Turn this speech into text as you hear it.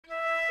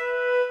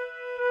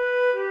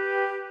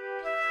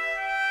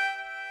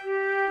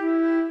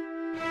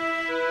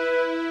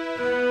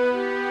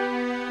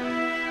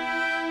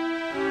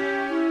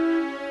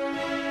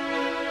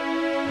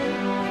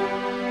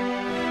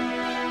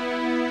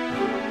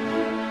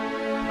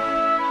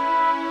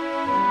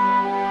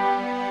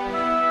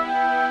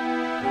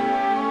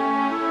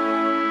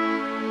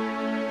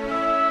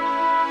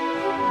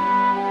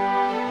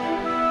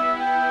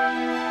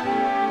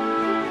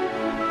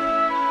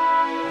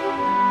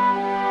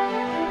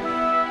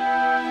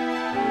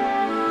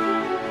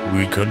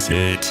We could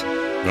sit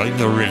by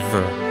the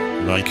river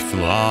like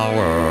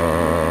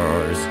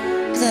flowers.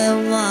 The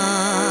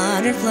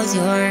water flows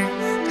your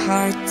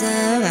heart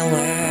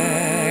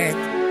devoured.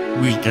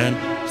 We can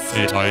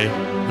sit by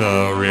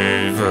the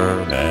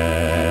riverbend.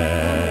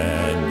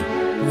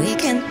 We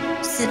can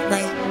sit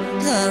by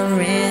the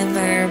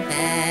riverbend.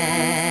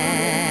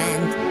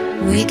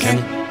 We can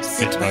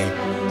sit by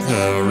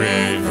the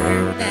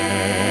riverbend.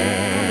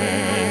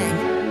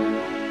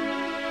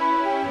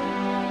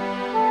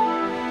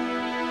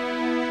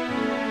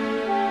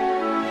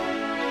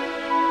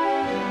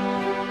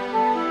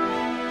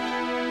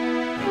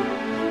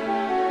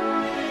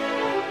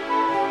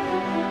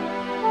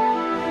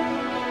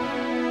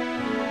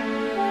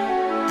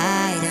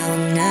 I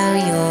don't know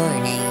your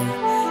name,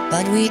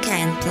 but we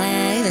can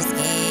play this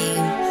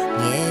game.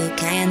 You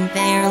can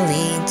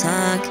barely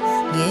talk,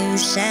 you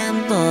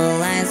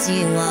shamble as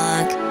you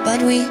walk,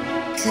 but we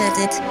could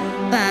sit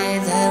by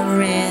the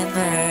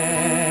river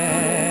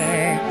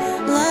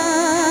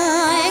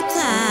like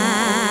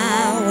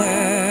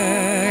flowers.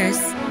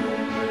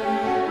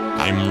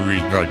 I'm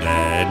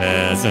regarded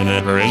as an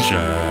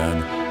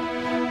aberration.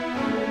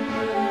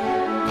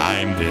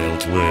 I'm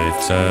built with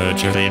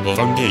such stable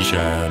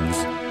foundations,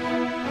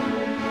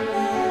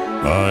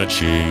 but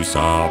you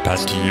saw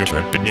past your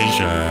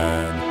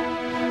trepidation.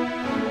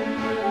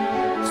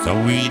 So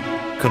we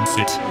could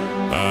sit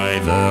by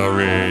the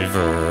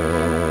river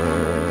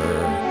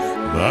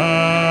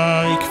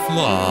like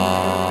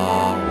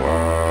flowers.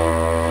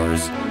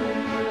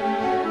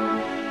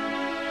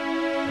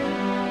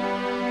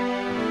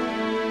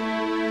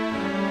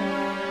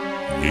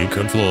 You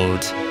could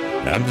float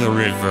down the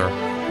river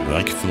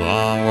like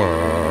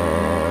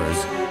flowers.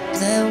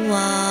 The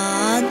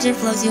water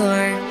flows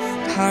your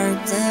heart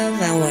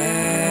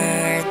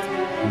devoured.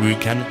 We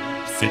can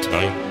sit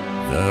by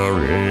the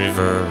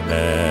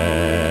riverbend.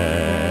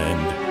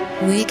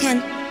 We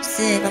can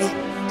sit by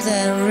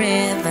the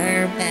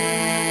riverbend.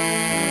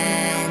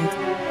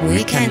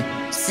 We can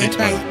sit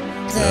by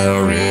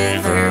the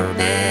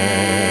riverbend.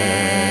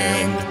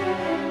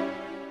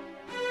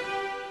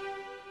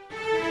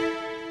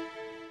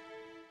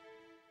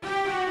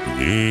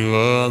 You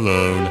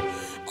alone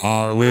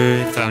are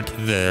without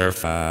their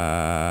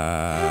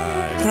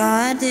fight.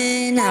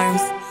 Broaden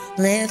arms,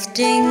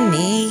 lifting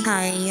me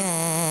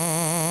higher.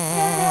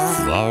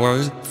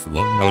 Flowers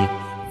float down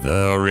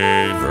the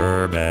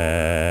riverbend.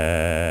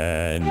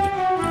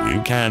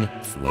 You can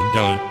float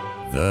down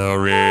the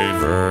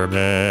riverbend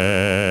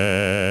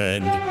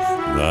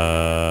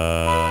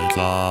like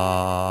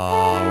flowers.